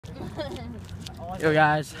Yo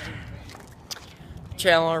guys,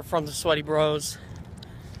 Chandler from the Sweaty Bros.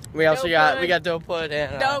 We also got Dopud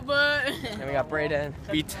and we got Braden.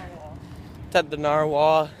 We Ted the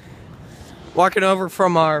Narwhal. Walking over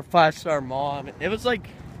from our 5-star mall. It was like,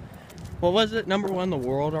 what was it? #1 in the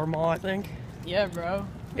world, our mall, I think. Yeah, bro.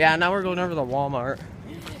 Yeah, now we're going over to Walmart.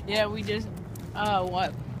 Yeah, we just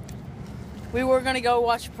what? We were gonna go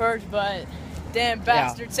watch Purge, but damn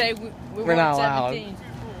bastards say we weren't not 17. allowed.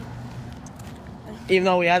 Even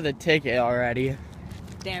though we had the ticket already.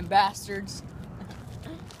 Damn bastards.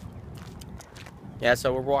 Yeah,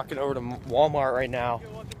 so we're walking over to Walmart right now.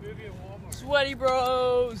 Sweaty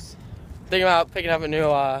Bros. Thinking about picking up a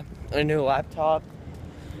new laptop.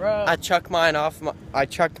 Bro. I chucked mine off of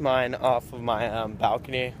my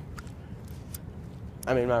balcony.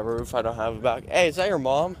 I mean my roof. I don't have a balcony. Hey, is that your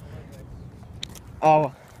mom?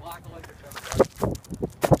 Oh.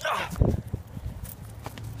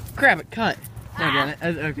 Crap it, cut.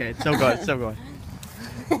 Okay, it's so good, it's so good.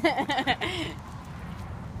 Hey,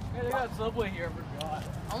 they got Subway here, I forgot.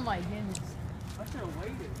 Oh my goodness. I should have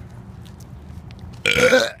waited.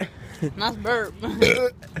 Nice burp.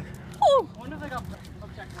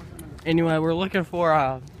 Anyway, we're looking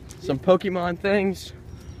for some Pokemon things.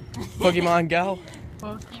 Pokemon Go.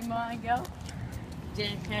 Pokemon Go?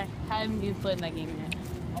 I haven't even played that game yet.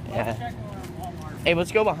 Yeah. Hey,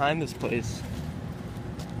 let's go behind this place.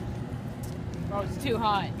 Bro, it's too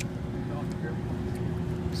hot.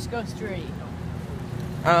 Just go straight.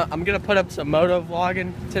 I'm gonna put up some moto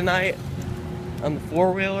vlogging tonight on the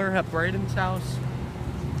 4-wheeler at Braden's house.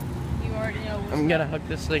 You already know what's I'm gonna hook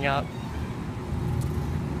this thing up.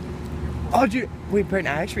 Oh, dude, wait, Braden,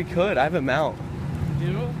 I actually could. I have a mount.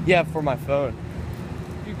 You do? Yeah, for my phone.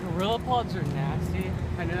 Dude, Gorilla Pods are nasty.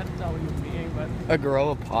 I know that's not what you're meaning, but... A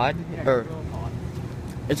Gorilla Pod? Yeah, Or, Gorilla Pod.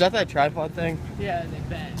 is that tripod thing? Yeah, they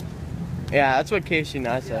bend. Yeah, that's what Casey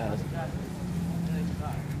Neistat has.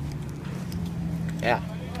 Yeah,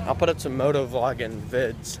 I'll put up some moto vlogging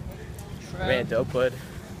vids. Man, Dopud.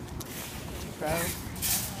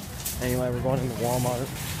 Anyway, we're going into Walmart.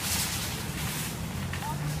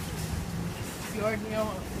 You already know.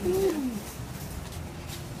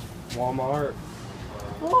 Walmart.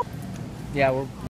 Yeah, we're